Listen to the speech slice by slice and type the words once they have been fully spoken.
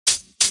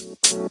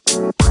Hello,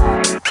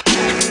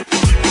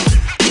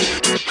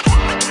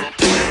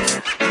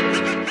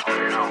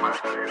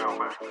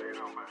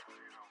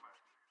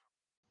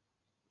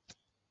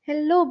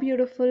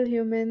 beautiful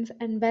humans,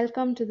 and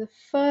welcome to the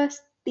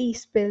first tea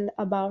spill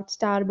about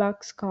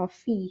Starbucks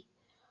coffee.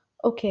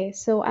 Okay,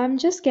 so I'm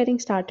just getting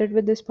started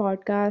with this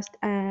podcast,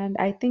 and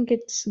I think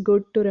it's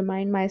good to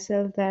remind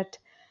myself that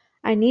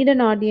I need an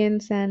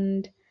audience,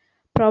 and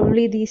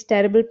probably these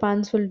terrible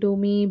puns will do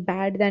me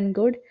bad than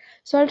good.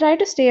 So I'll try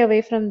to stay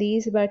away from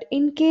these, but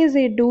in case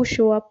they do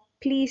show up,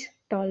 please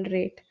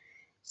tolerate.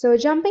 So,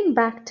 jumping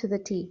back to the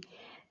tea.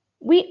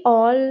 We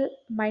all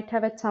might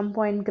have at some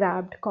point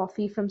grabbed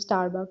coffee from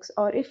Starbucks,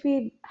 or if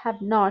we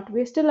have not,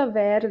 we're still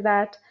aware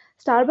that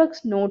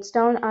Starbucks notes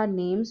down our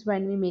names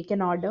when we make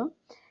an order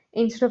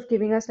instead of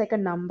giving us like a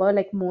number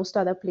like most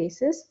other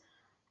places.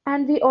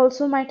 And we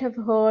also might have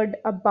heard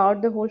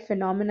about the whole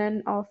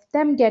phenomenon of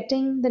them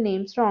getting the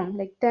names wrong,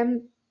 like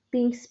them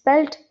being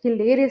spelt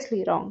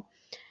hilariously wrong.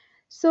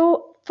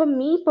 So, for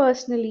me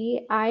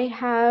personally, I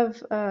have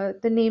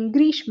the name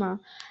Grishma,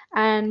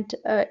 and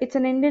it's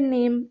an Indian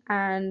name,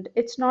 and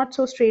it's not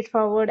so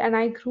straightforward. And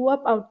I grew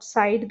up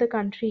outside the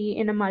country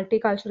in a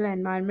multicultural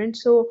environment.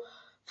 So,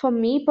 for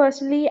me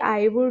personally,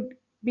 I would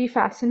be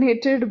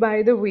fascinated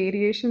by the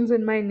variations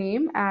in my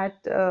name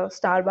at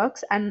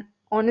Starbucks, and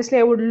honestly,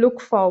 I would look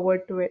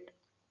forward to it.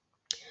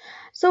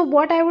 So,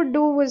 what I would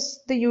do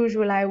was the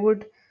usual. I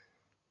would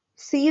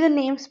see the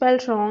name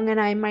spelled wrong and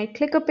I might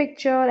click a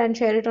picture and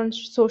share it on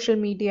social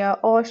media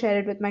or share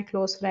it with my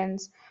close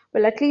friends.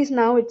 Well, at least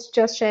now it's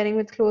just sharing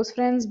with close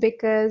friends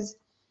because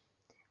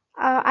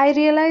I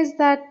realize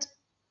that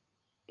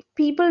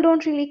people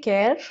don't really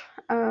care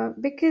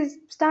because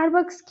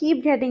Starbucks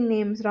keep getting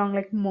names wrong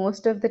like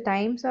most of the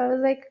time. So I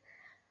was like,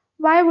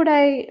 why would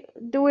I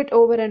do it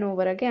over and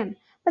over again?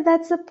 But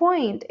that's the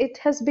point. It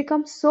has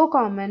become so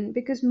common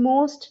because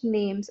most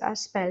names are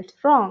spelled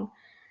wrong.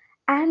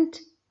 And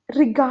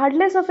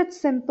regardless of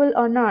it's simple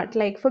or not,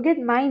 like forget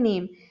my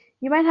name,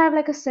 you might have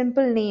like a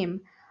simple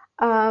name,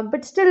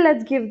 but still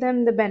let's give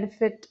them the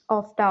benefit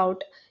of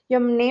doubt.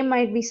 Your name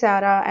might be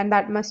Sarah and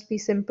that must be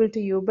simple to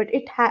you, but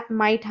it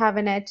might have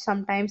an edge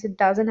sometimes, it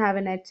doesn't have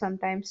an edge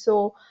sometimes,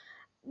 so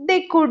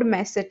they could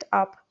mess it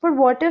up. But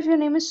what if your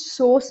name is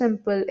so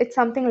simple, it's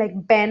something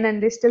like Ben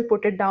and they still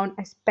put it down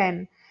as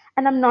pen?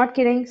 And I'm not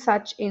kidding,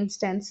 such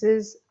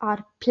instances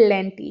are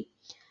plenty.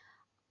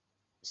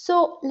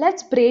 So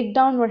let's break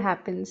down what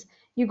happens.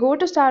 You go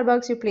to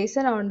Starbucks, you place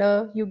an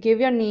order, you give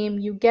your name,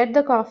 you get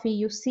the coffee,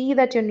 you see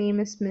that your name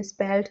is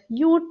misspelled.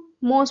 You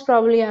most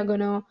probably are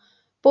gonna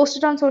post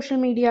it on social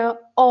media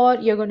or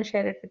you're gonna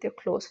share it with your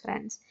close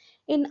friends.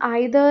 In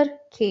either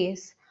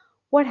case,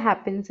 what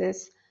happens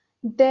is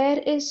there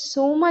is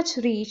so much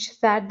reach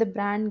that the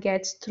brand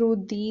gets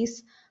through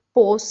these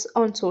posts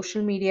on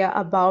social media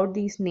about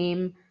these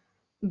name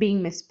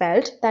being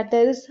misspelled that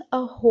there is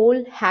a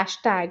whole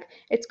hashtag.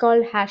 It's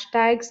called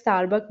hashtag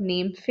Starbucks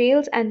name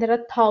fails, and there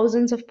are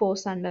thousands of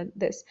posts under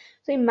this.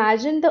 So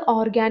imagine the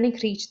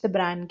organic reach the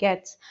brand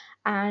gets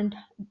and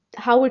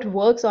how it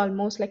works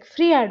almost like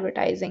free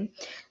advertising.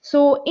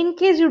 So, in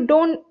case you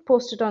don't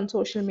post it on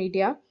social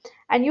media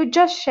and you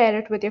just share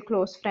it with your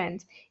close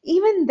friends,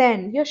 even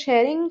then you're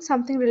sharing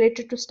something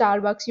related to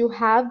Starbucks. You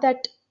have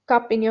that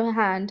cup in your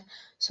hand,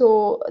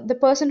 so the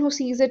person who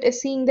sees it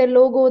is seeing their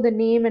logo, the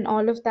name, and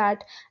all of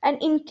that.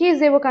 And in case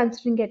they were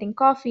considering getting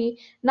coffee,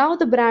 now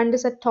the brand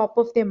is at top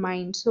of their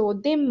mind. So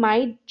they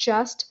might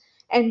just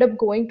end up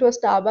going to a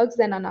Starbucks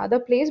than another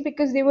place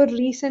because they were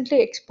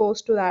recently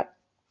exposed to that.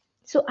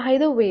 So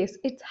either ways,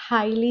 it's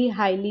highly,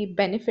 highly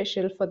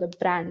beneficial for the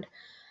brand.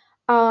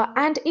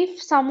 And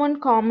if someone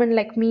common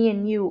like me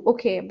and you,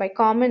 okay, by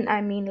common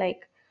I mean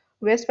like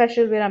we're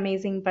special, we're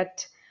amazing,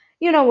 but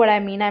you know what I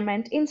mean. I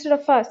meant instead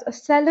of us, a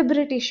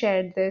celebrity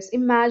shared this.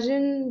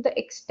 Imagine the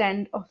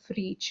extent of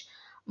reach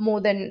more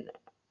than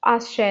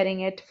us sharing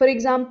it. For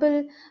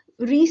example,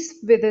 Reese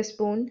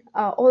Witherspoon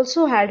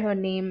also had her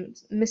name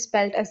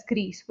misspelled as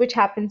Greece, which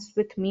happens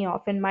with me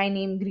often. My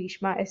name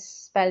Grishma is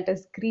spelled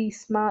as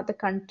Greesma, the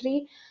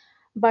country,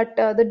 but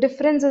the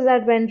difference is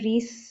that when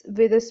Reese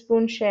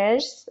Witherspoon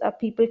shares,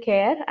 people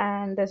care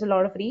and there's a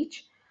lot of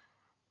reach.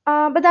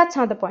 But that's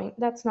not the point.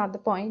 That's not the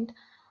point.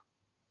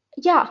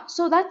 Yeah,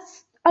 so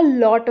that's a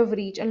lot of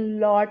reach, a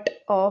lot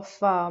of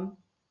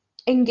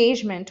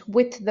engagement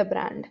with the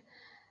brand.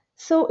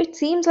 So it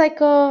seems like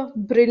a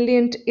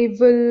brilliant,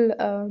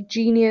 evil,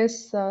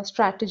 genius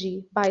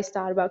strategy by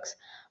Starbucks,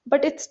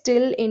 but it's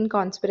still in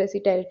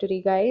conspiracy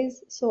territory,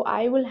 guys. So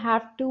I will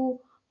have to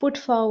put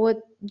forward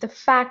the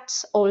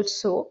facts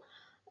also.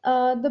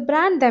 The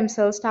brand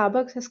themselves,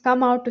 Starbucks, has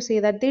come out to say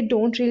that they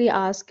don't really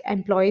ask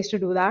employees to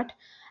do that.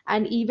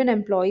 And even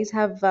employees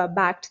have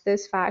backed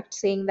this fact,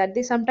 saying that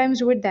they sometimes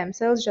do it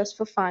themselves just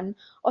for fun,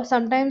 or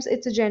sometimes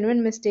it's a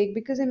genuine mistake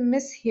because they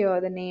mishear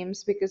the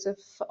names because of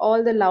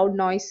all the loud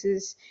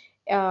noises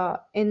uh,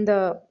 in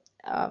the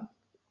uh,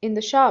 in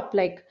the shop.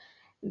 Like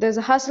there's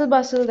a hustle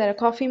bustle, there are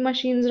coffee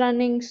machines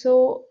running,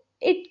 so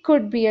it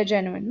could be a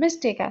genuine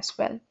mistake as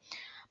well.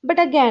 But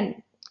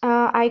again,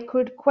 I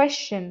could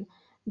question.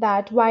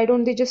 that why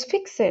don't they just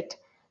fix it?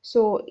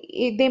 So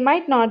they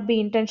might not be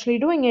intentionally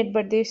doing it,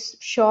 but they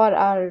sure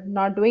are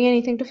not doing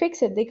anything to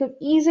fix it. They could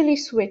easily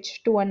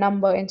switch to a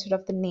number instead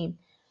of the name.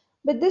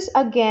 But this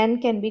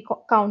again can be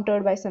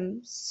countered by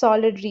some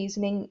solid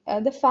reasoning.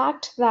 The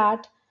fact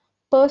that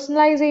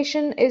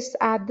personalization is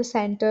at the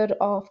center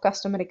of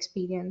customer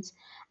experience,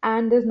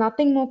 and there's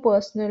nothing more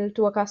personal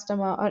to a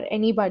customer or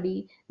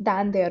anybody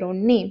than their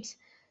own names.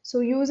 So,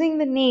 using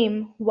the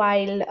name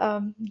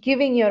while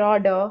giving your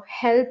order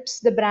helps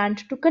the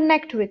brand to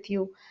connect with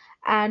you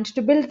and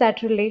to build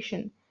that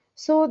relation.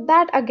 So,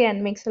 that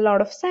again makes a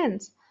lot of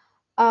sense.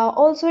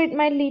 Also, it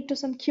might lead to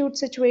some cute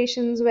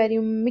situations where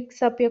you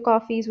mix up your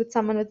coffees with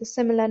someone with a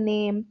similar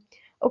name.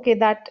 Okay,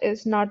 that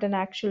is not an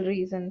actual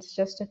reason, it's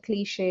just a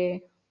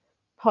cliche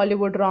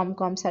Hollywood rom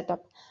com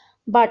setup.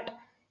 But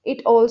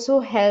it also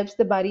helps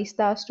the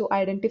baristas to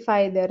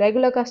identify their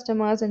regular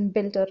customers and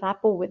build a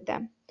rapport with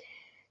them.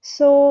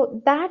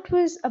 So that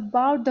was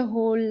about the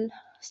whole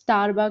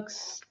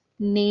Starbucks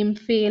name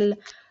fail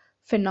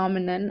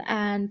phenomenon,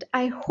 and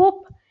I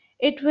hope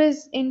it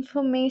was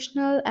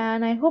informational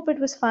and I hope it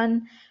was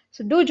fun.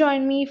 So do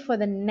join me for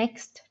the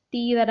next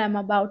tea that I'm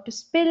about to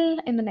spill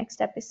in the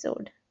next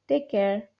episode. Take care.